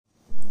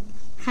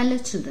Hello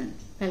children,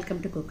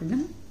 welcome to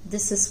Gokulam.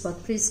 This is for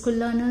preschool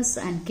learners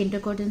and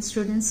kindergarten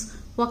students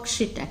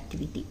worksheet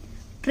activity.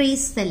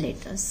 Trace the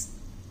letters.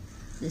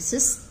 This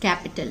is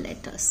capital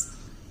letters.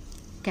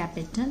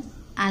 Capital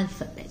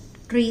alphabet.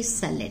 Trace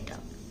the letter.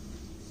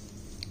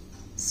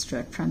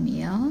 Start from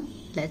here.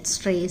 Let's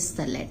trace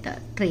the letter.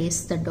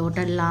 Trace the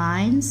dotted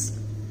lines.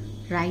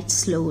 Write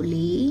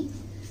slowly.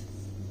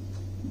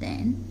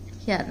 Then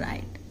here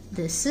write.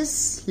 This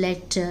is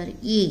letter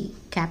A.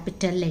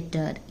 Capital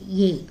letter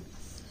A.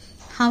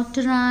 How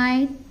to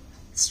write?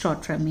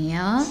 Start from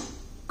here,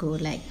 go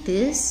like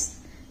this,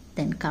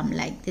 then come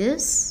like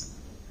this,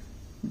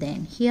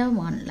 then here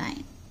one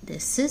line.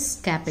 This is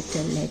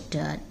capital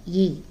letter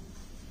A.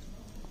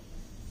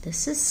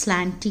 This is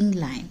slanting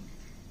line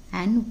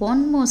and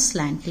one more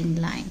slanting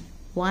line,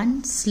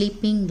 one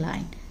sleeping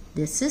line.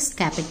 This is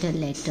capital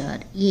letter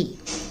A.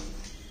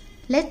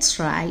 Let's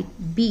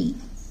write B.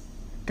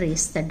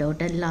 Trace the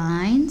dotted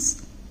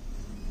lines,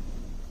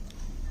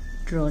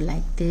 draw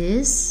like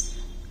this.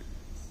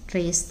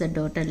 Trace the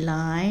dotted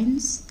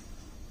lines.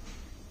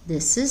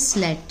 This is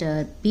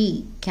letter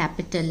B,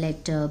 capital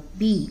letter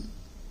B.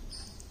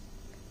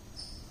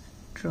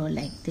 Draw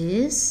like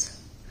this.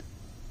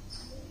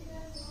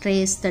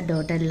 Trace the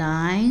dotted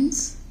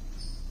lines.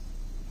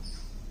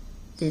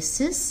 This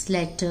is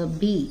letter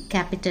B,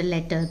 capital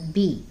letter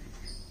B.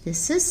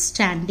 This is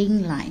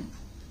standing line.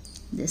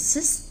 This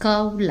is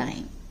curve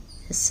line.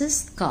 This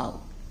is curve,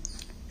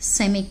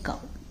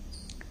 semi-curve.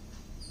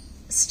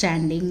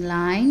 Standing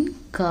line,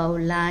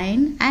 curve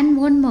line and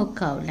one more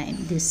curve line.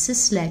 This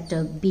is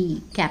letter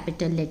B,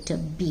 capital letter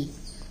B.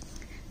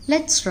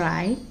 Let's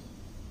write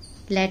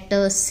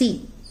letter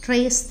C.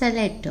 Trace the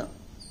letter.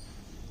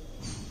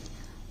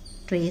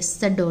 Trace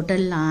the dotted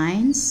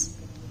lines.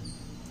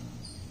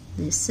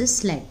 This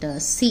is letter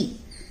C,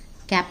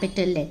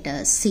 capital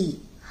letter C.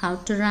 How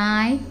to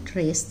write?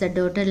 Trace the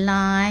dotted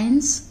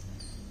lines.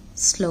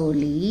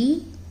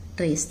 Slowly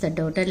trace the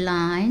dotted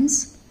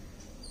lines.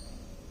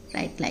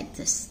 Write like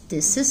this.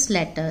 This is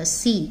letter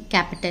C,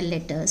 capital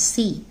letter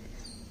C.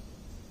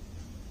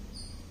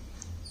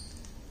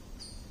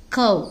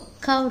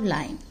 Curve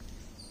line.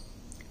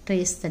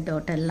 Trace the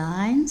dotted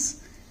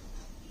lines.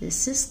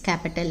 This is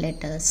capital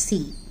letter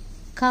C,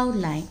 curve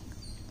line.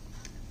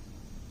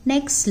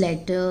 Next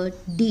letter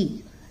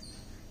D.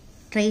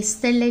 Trace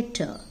the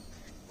letter.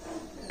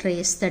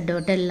 Trace the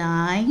dotted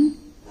line.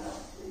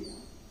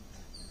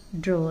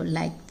 Draw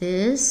like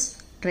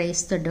this.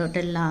 Trace the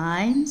dotted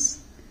lines.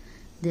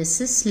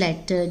 This is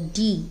letter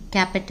D,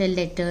 capital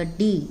letter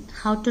D.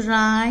 How to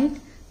write?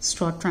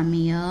 Start from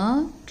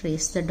here.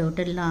 Trace the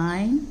dotted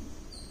line.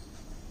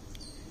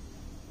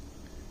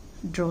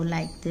 Draw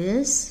like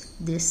this.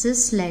 This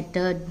is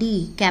letter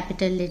D,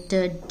 capital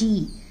letter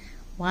D.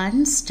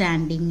 One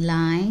standing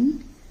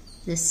line.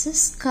 This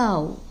is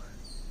curve,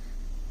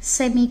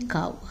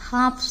 semi-curve,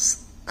 half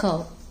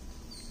curve.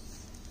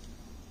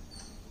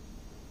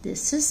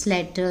 This is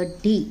letter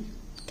D,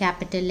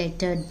 capital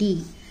letter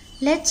D.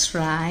 Let's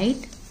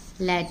write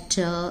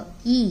letter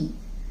E.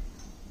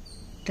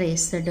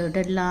 Trace the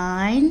dotted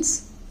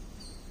lines.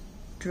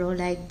 Draw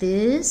like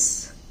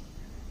this.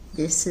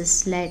 This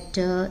is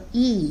letter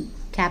E,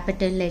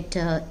 capital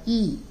letter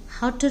E.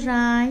 How to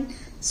write?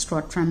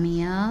 Start from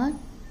here.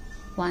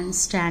 One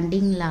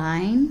standing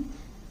line,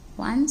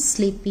 one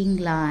sleeping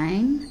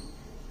line,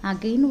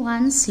 again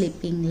one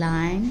sleeping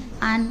line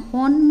and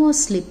one more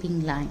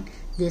sleeping line.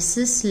 This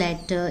is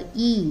letter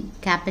E,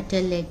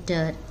 capital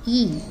letter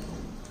E.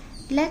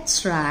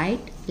 Let's write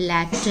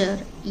letter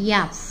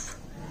F.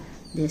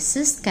 This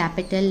is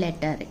capital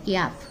letter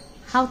F.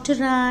 How to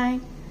write?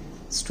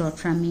 Start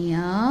from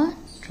here.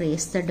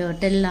 Trace the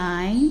dotted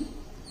line.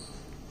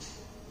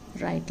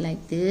 Write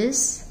like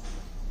this.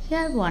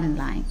 Here one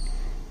line.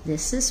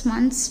 This is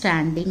one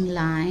standing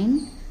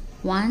line,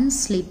 one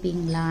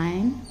sleeping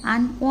line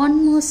and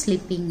one more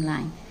sleeping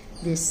line.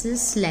 This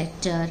is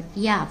letter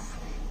F,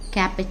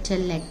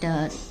 capital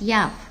letter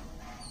F.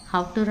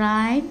 How to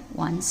write?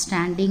 One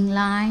standing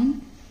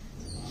line,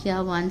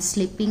 here one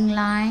sleeping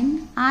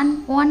line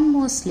and one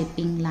more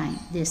sleeping line.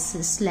 This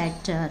is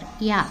letter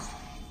F,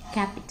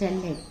 capital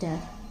letter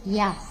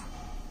F.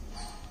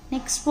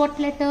 Next what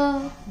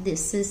letter?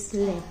 This is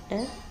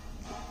letter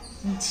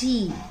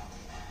G,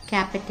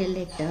 capital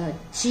letter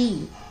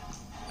G.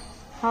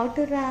 How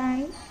to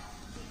write?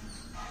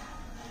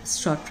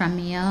 Start from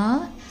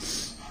here.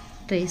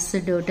 Trace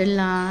the dotted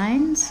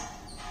lines.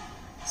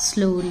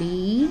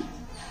 Slowly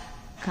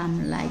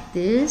come like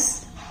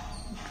this,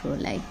 draw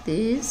like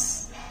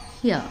this.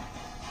 Here,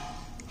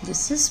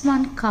 this is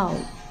one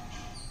curve.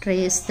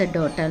 Trace the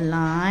dotted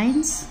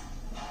lines.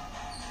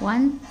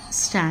 One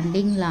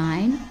standing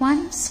line,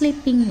 one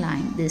sleeping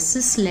line. This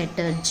is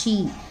letter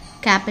G,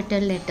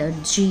 capital letter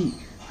G.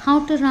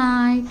 How to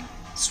write?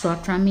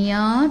 Start from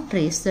here.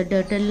 Trace the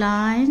dotted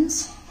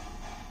lines.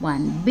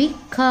 One big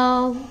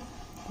curve,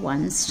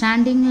 one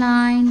standing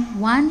line,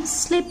 one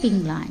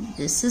sleeping line.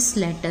 This is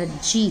letter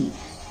G,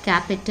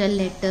 capital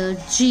letter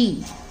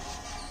G.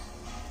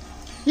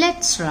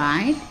 Let's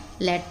write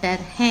letter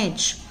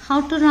H.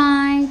 How to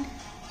write?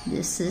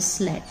 This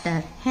is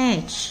letter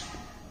H.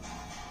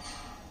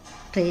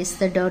 Trace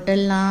the dotted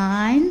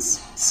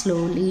lines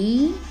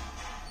slowly.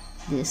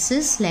 This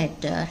is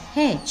letter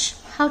H.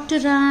 How to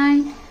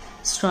write?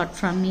 Start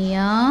from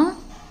here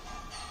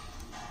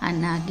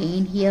and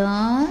again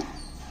here.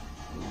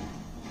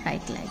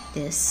 Write like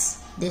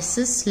this. This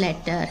is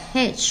letter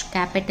H,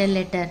 capital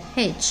letter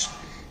H.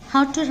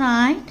 How to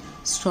write?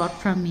 Start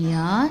from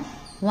here.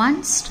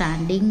 One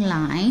standing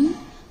line,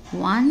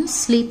 one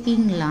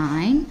sleeping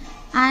line,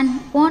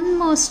 and one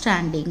more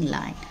standing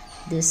line.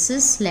 This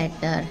is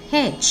letter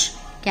H,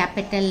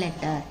 capital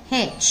letter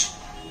H.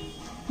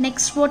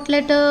 Next, what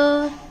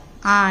letter?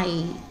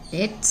 I.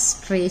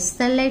 Let's trace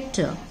the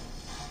letter.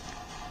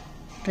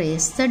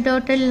 Trace the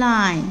dotted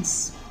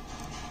lines.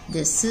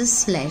 This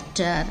is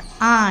letter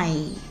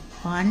I.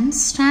 One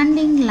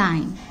standing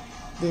line.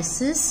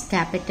 This is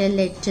capital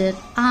letter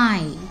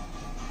I.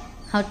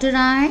 How to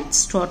write?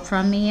 Start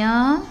from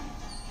here.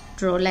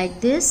 Draw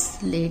like this.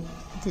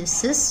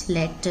 This is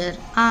letter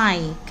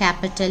I.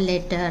 Capital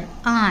letter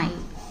I.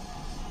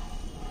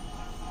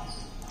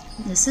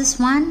 This is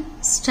one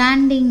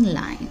standing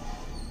line.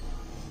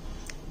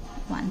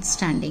 One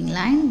standing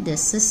line.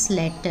 This is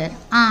letter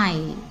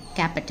I.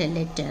 Capital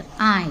letter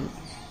I.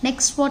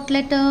 Next, what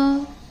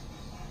letter?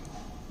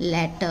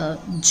 Letter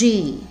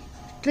J.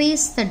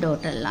 Trace the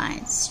dotted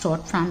lines.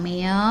 Start from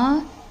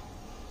here.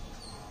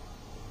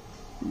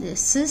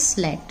 This is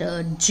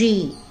letter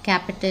J,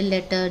 capital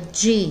letter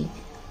J.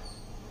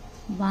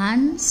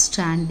 One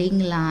standing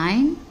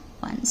line,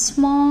 one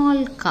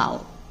small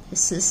cow.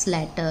 This is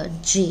letter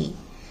J.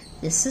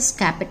 This is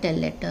capital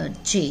letter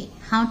J.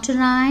 How to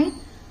write?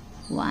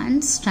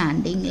 One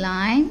standing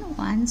line,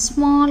 one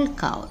small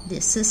cow.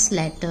 This is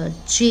letter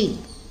J.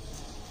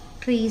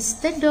 Trace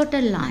the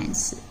dotted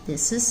lines.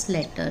 This is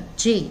letter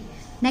J.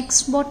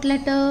 Next, what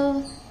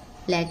letter?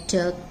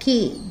 Letter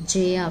K.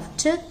 J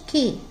after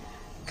K.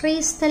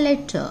 Trace the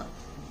letter.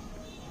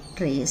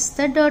 Trace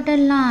the dotted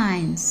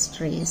lines.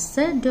 Trace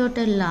the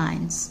dotted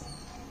lines.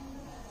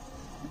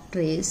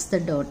 Trace the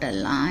dotted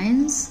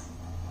lines.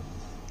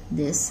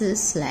 This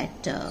is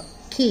letter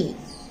K.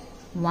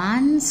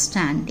 One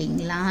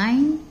standing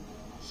line.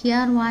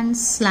 Here one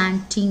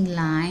slanting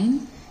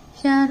line.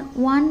 Here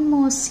one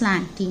more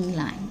slanting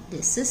line.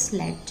 This is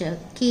letter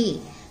K.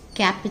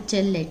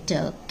 Capital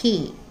letter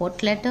K.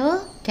 What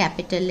letter?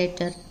 Capital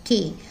letter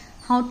K.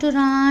 How to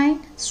write?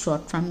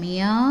 Start from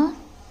here.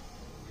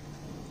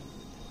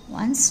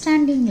 One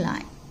standing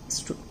line.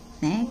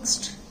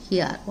 Next,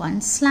 here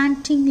one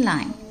slanting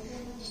line.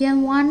 Here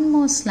one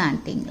more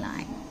slanting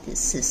line.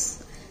 This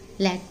is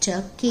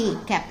letter K.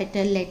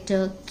 Capital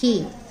letter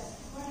K.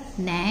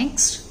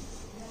 Next,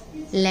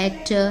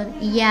 letter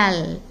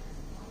L.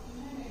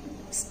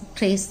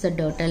 Trace the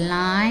dotted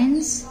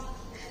lines.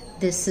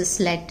 This is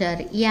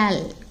letter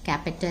L.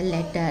 Capital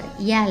letter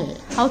L.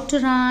 How to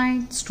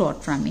write?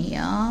 Start from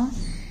here.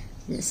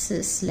 This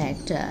is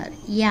letter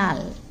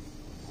L.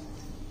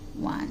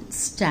 One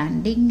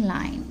standing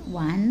line,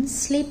 one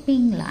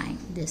sleeping line.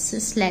 This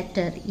is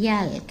letter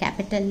L.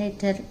 Capital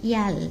letter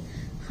L.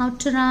 How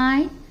to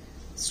write?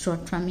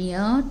 Start from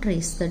here.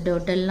 Trace the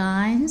dotted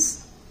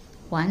lines.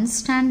 One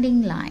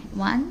standing line,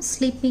 one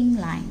sleeping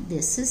line.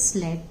 This is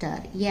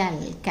letter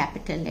L.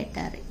 Capital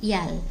letter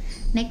L.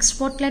 Next,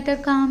 what letter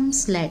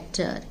comes?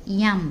 Letter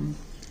M.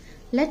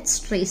 Let's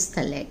trace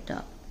the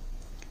letter.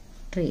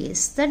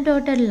 Trace the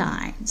dotted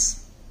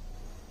lines.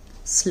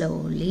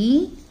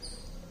 Slowly.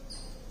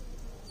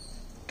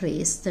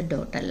 Trace the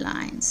dotted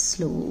lines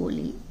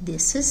slowly.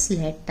 This is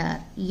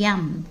letter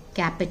M.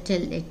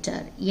 Capital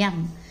letter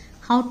M.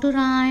 How to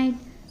write?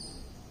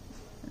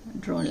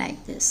 Draw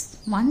like this.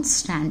 One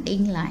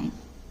standing line,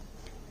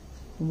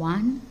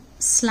 one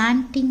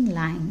slanting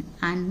line,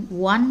 and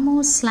one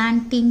more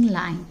slanting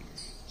line.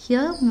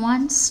 Here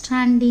one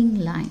standing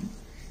line.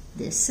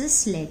 This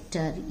is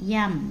letter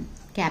M.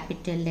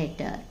 Capital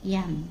letter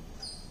M.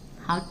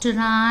 How to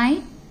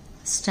write?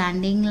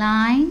 Standing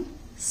line,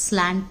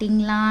 slanting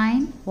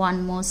line,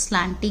 one more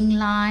slanting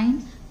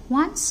line,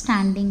 one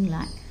standing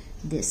line.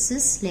 This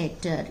is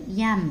letter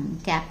M.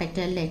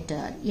 Capital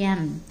letter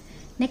M.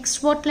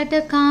 Next, what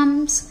letter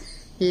comes?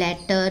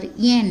 Letter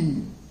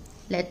N.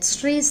 Let's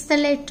trace the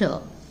letter.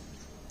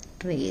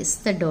 Trace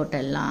the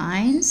dotted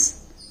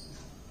lines.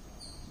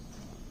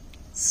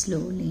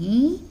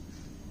 Slowly.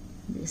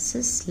 This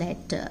is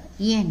letter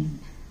N.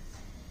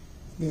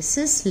 This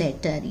is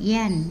letter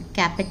N.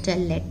 Capital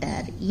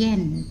letter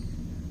N.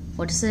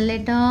 What is the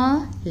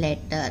letter?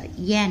 Letter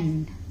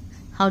N.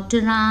 How to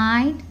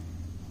write?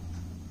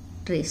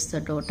 Trace the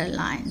dotted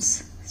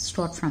lines.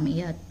 Start from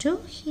here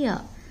to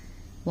here.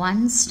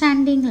 One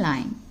standing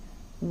line,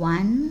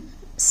 one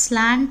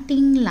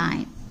slanting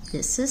line.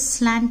 This is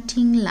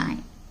slanting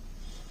line.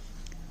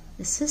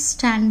 This is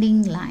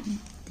standing line.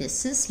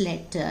 This is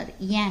letter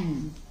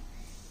N.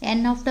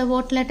 N after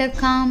what letter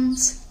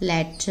comes?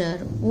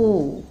 Letter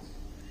O.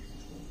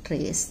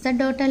 Trace the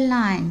dotted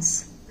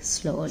lines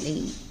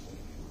slowly.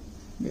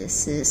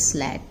 This is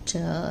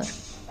letter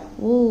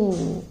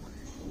O.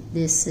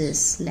 This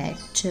is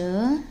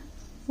letter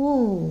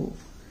O.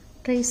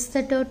 Trace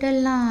the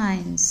dotted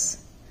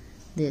lines.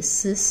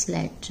 This is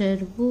letter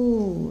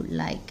O,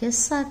 like a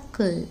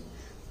circle.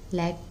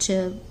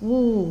 Letter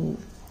O.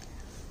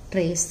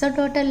 Trace the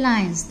dotted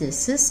lines.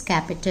 This is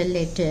capital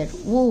letter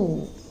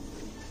O.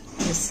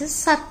 This is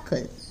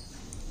circle.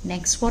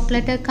 Next, what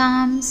letter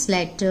comes?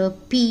 Letter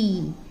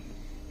P.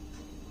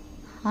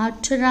 How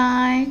to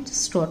write?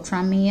 Start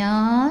from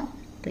here.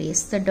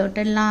 Trace the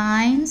dotted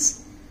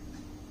lines.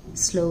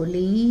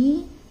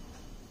 Slowly.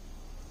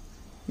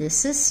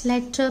 This is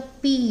letter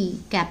P,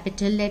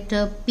 capital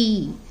letter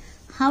P.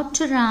 How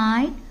to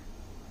write?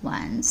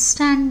 One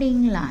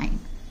standing line.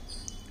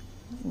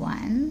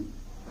 One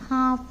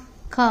half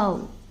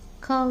curve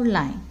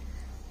line.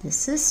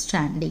 This is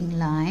standing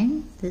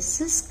line.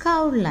 This is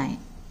curve line.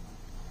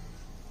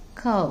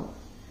 Curve.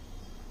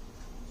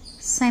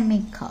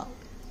 Semi-curve.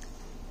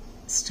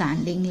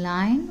 Standing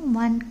line,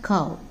 one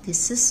curve.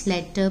 This is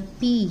letter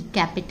P,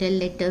 capital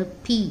letter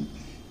P.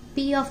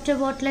 P after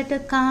what letter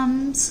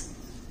comes?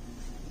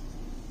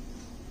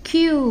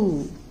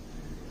 Q.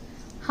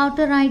 How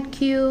to write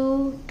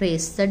Q?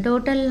 Trace the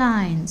dotted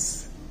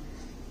lines.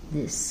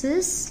 This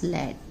is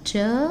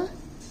letter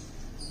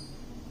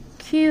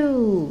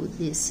Q.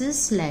 This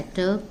is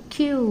letter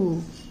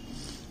Q.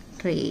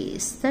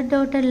 Trace the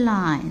dotted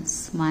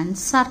lines. One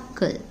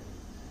circle.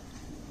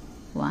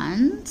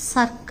 One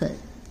circle.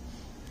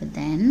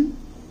 Then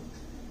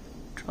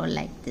draw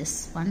like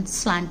this. One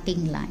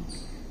slanting line.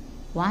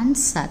 One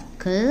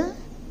circle,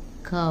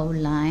 curve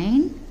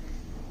line,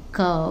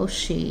 curve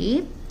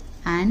shape,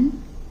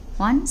 and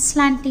one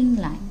slanting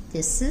line.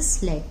 This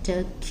is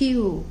letter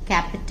Q,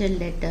 capital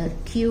letter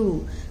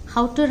Q.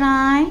 How to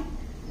write?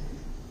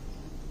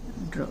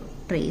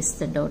 Trace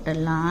the dotted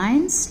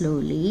line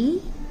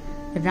slowly.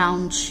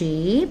 Round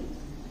shape,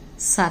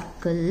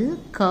 circle,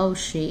 curve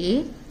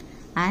shape,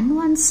 and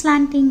one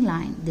slanting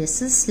line.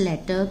 This is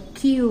letter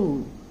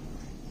Q.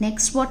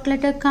 Next, what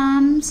letter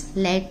comes?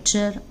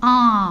 Letter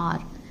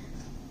R.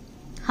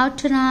 How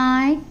to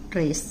write?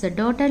 Trace the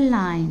dotted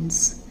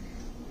lines.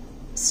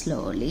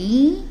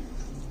 Slowly.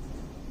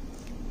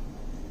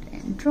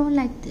 And draw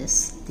like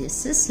this.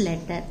 This is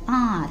letter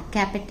R,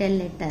 capital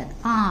letter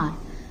R.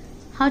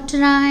 How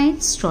to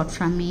write? Start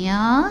from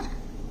here.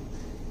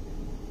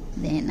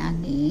 Then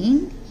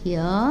again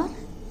here.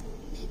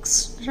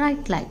 Next,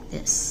 write like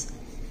this.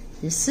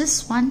 This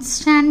is one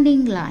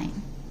standing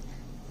line.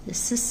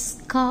 This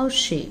is curve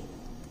shape.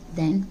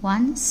 Then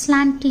one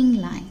slanting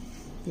line.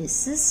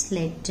 This is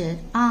letter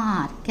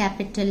R,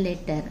 capital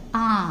letter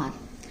R.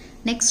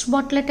 Next,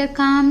 what letter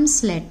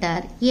comes?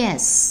 Letter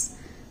S.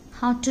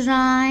 How to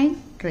write?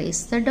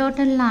 Trace the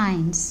dotted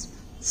lines.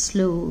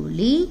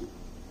 Slowly.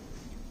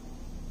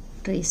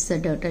 Trace the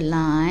dotted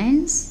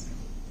lines.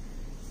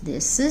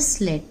 This is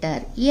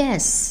letter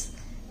S,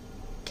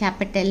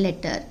 capital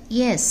letter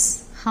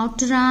S. How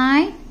to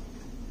write?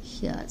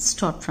 Here,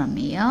 start from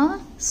here.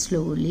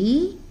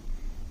 Slowly.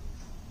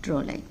 Draw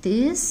like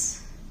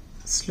this.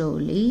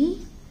 Slowly.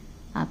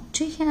 Up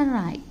to here,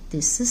 right.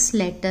 This is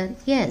letter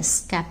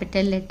S,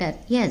 capital letter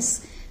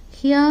S.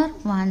 Here,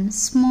 one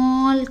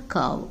small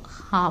curve,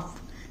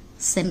 half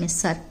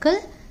semicircle.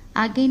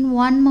 Again,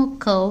 one more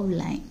curve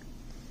line.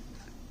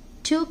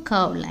 Two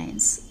curve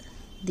lines.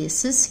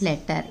 This is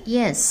letter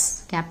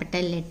S,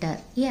 capital letter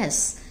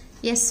S.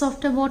 S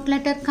after what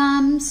letter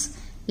comes?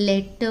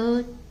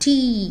 Letter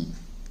T.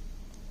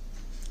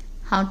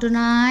 How to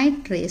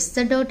write? Trace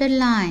the dotted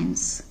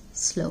lines.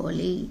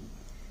 Slowly.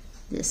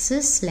 This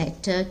is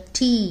letter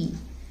T,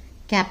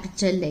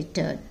 capital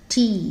letter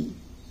T.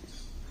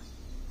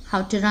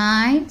 How to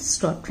write?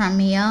 Start from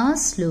here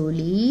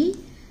slowly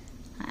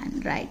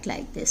and write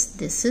like this.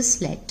 This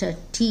is letter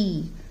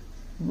T.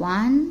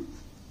 One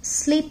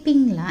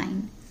sleeping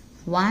line.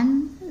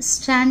 One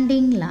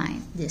standing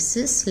line. This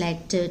is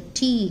letter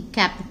T,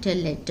 capital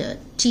letter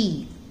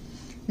T.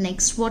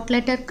 Next, what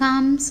letter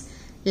comes?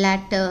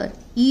 Letter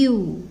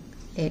U.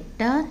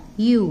 Letter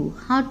U.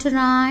 How to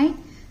write?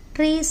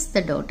 Trace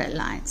the dotted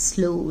line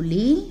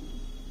slowly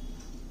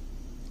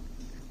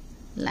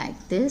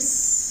like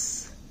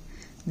this.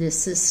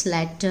 This is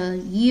letter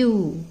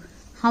U.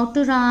 How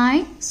to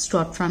write?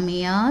 Start from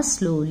here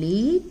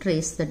slowly.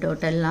 Trace the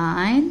dotted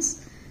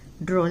lines.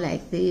 Draw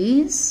like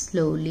this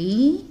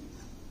slowly.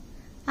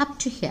 Up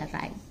to here,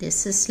 right?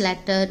 This is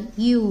letter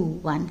U,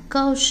 one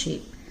curve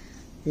shape.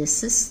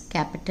 This is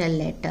capital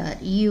letter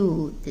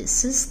U.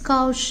 This is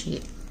curve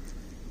shape.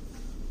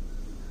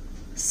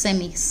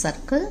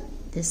 Semicircle.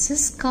 This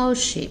is curve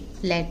shape.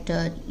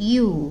 Letter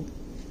U.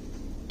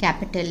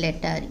 Capital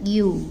letter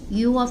U.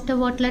 U after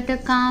what letter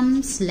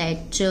comes?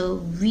 Letter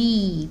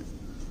V.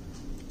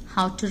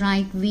 How to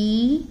write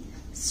V?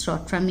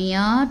 Start from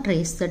here.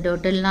 Trace the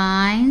dotted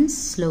lines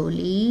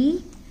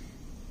slowly.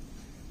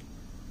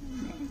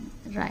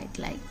 Write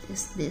like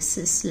this. This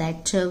is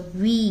letter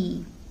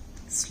V.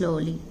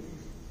 Slowly.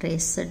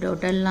 Trace the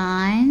dotted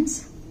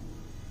lines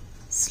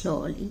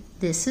slowly.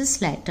 This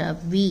is letter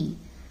V.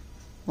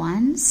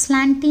 One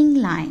slanting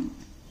line.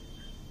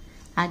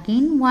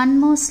 Again one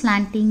more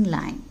slanting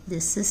line.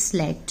 This is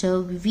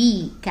letter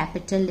V,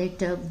 capital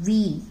letter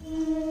V.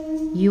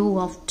 U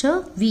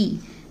after V.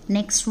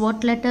 Next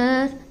what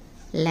letter?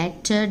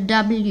 Letter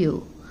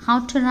W.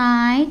 How to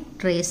write?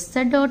 Trace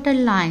the dotted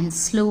line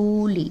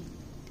slowly.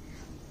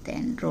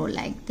 Then draw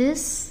like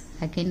this.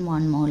 Again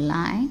one more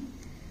line.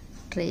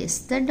 Trace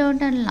the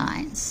dotted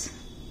lines.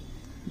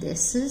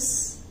 This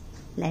is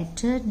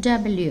letter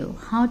W.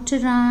 How to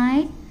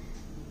write?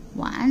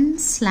 One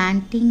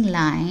slanting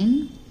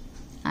line.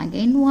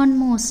 Again one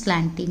more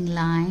slanting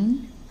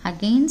line.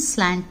 Again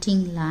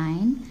slanting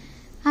line.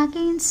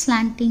 Again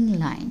slanting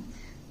line.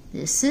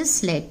 This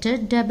is letter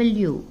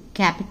W.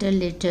 Capital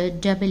letter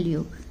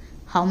W.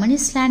 How many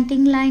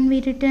slanting line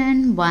we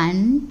written?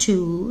 1,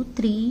 2,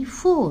 3,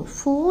 4.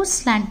 4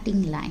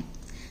 slanting line.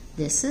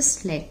 This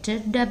is letter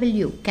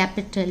W.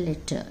 Capital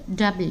letter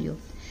W.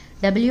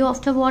 W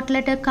after what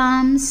letter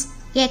comes?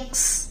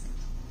 X.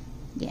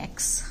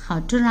 X. How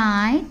to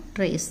write?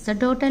 Trace the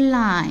dotted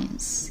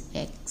lines.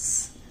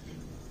 X.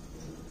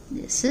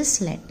 This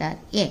is letter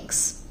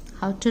X.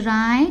 How to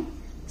write?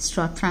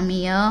 Start from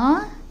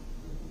here.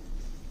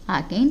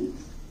 Again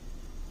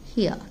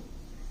here.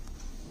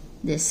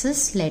 This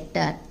is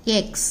letter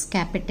X,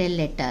 capital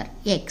letter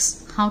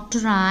X. How to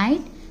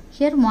write?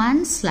 Here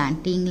one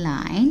slanting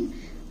line.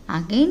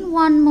 Again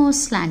one more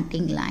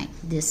slanting line.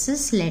 This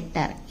is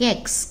letter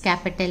X,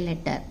 capital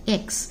letter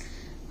X.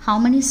 How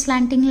many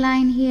slanting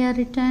line here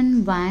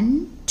written?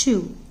 1,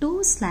 2.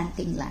 2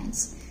 slanting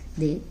lines.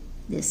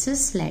 This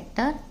is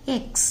letter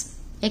X.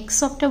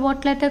 X after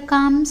what letter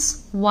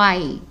comes?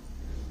 Y.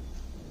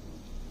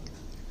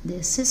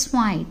 This is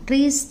Y.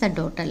 Trace the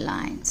dotted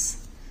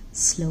lines.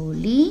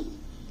 Slowly.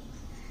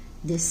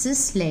 This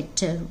is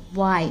letter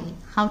Y.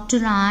 How to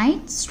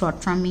write?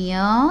 Start from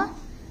here.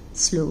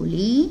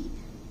 Slowly.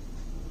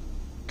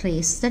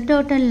 Trace the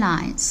dotted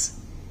lines.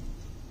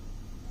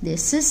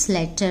 This is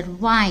letter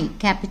Y.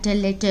 Capital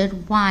letter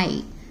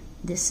Y.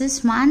 This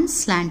is one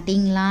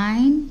slanting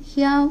line.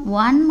 Here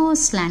one more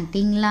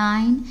slanting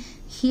line.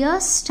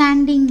 Here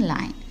standing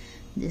line.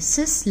 This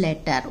is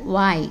letter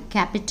Y.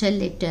 Capital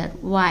letter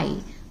Y.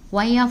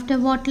 Y after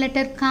what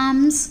letter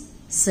comes?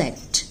 Z.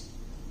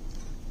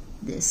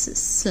 This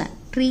is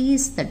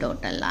trace the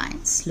dotted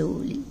line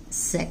slowly.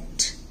 Z.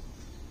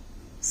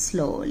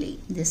 Slowly.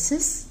 This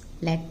is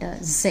letter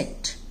Z.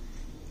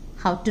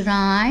 How to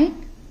write?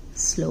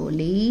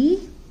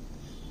 Slowly.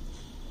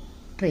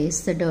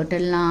 Trace the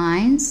dotted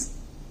lines.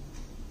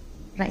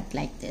 Write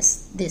like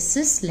this. This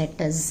is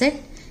letter Z.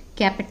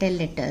 Capital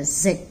letter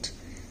Z.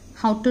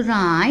 How to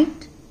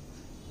write?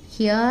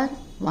 Here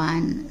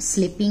one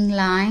slipping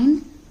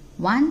line.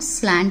 One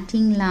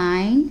slanting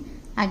line.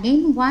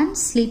 Again one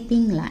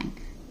sleeping line.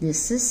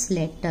 This is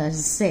letter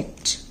Z.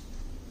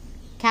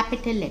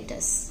 Capital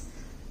letters.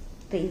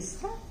 Trace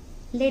the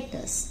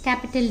letters.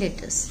 Capital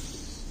letters.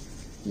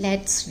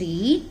 Let's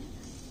read.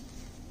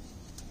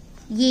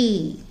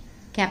 A.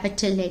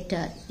 Capital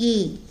letter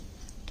A.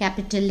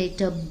 Capital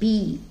letter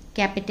B.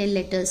 Capital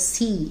letter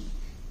C.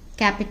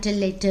 Capital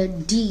letter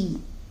D.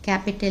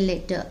 Capital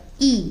letter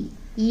E.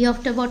 E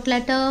after what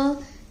letter?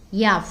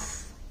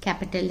 F.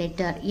 Capital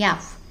letter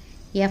F.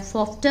 F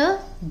after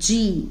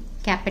G.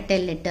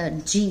 Capital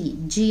letter G.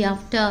 G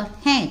after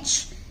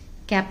H.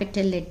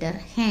 Capital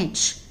letter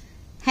H.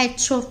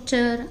 H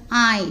after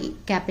I.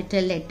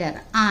 Capital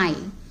letter I.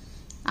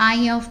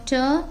 I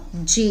after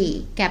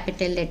J.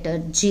 Capital letter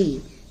J.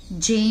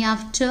 J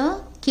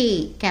after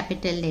K.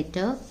 Capital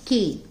letter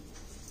K.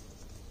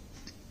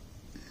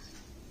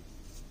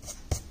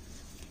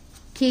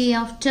 K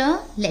after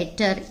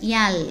letter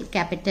L.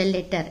 Capital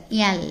letter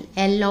L.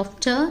 L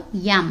after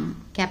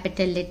M.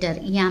 Capital letter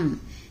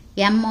M.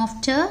 M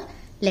after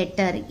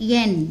letter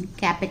N.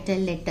 Capital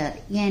letter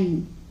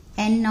N.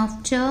 N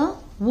after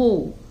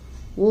O.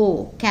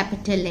 O.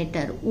 Capital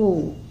letter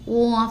O.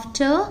 O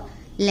after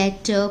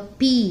letter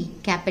P.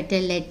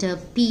 Capital letter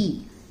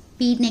P.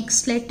 P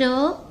next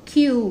letter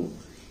Q.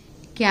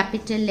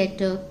 Capital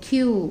letter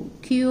Q.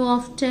 Q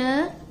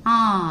after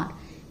R.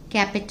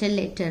 Capital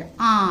letter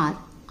R.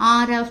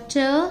 R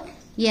after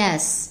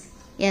S.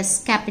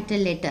 S capital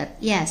letter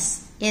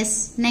S.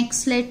 S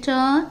next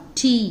letter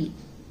T.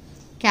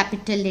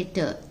 Capital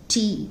letter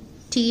T.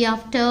 T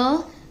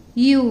after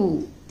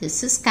U.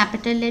 This is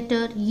capital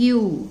letter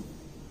U.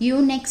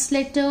 U next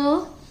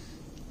letter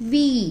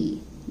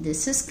V.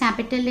 This is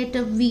capital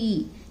letter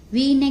V.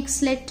 V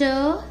next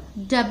letter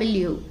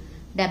W.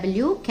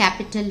 W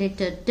capital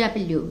letter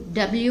W.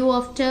 W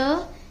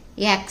after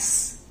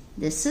X.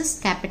 This is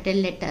capital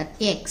letter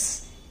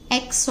X.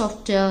 X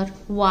after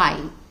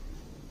Y.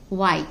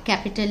 Y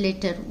capital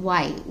letter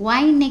Y.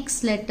 Y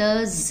next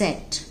letter Z.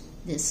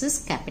 This is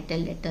capital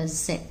letter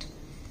Z.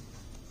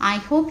 I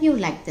hope you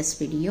like this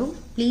video.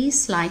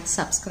 Please like,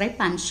 subscribe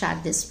and share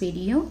this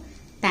video.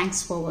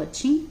 Thanks for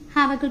watching.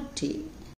 Have a good day.